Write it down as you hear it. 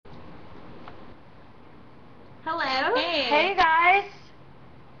Hey guys.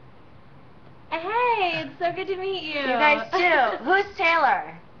 Hey, it's so good to meet you. You guys too. Who's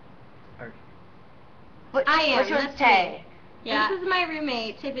Taylor? I am. Which one's Tay? Yeah. This is my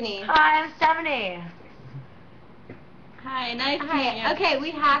roommate, Tiffany. Hi, I'm Stephanie. Hi, nice to meet you. Okay,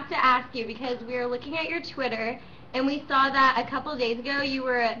 we have to ask you because we were looking at your Twitter and we saw that a couple days ago you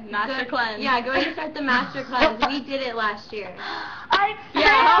were Master Cleanse. Yeah, going to start the Master Cleanse. We did it last year. I failed.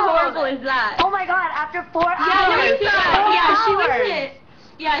 Yeah, how horrible is that? Oh my God! After 4 hours.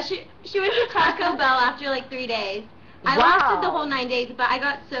 She went to Taco Bell after like 3 days. I Wow. lasted the whole 9 days, but I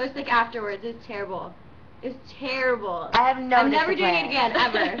got so sick afterwards. It was terrible. It was terrible. I have no I'm never doing it again,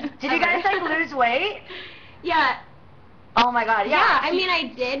 ever. Did you guys like lose weight? Yeah. Oh my God, yeah. Yeah, I mean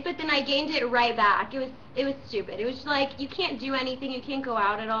I did, but then I gained it right back. It was stupid. It was just like you can't do anything, you can't go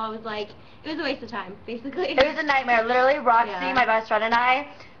out at all. It was like it was a waste of time, basically. It was a nightmare. Literally, Roxy, my best friend, and I,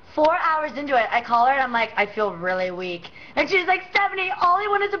 4 hours into it, I call her and I'm like, I feel really weak. And she's like, Stephanie, all I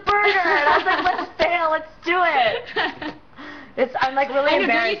want is a burger. And I was like, let's fail, let's do it. I'm like really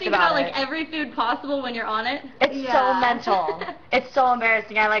embarrassed don't you think about like every food possible when you're on it? It's so mental. It's so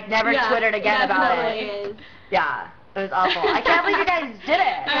embarrassing. I like never Twittered again about it. Is. Yeah, it was awful. I can't believe you guys did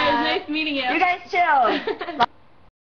it. It was nice meeting you. You guys too.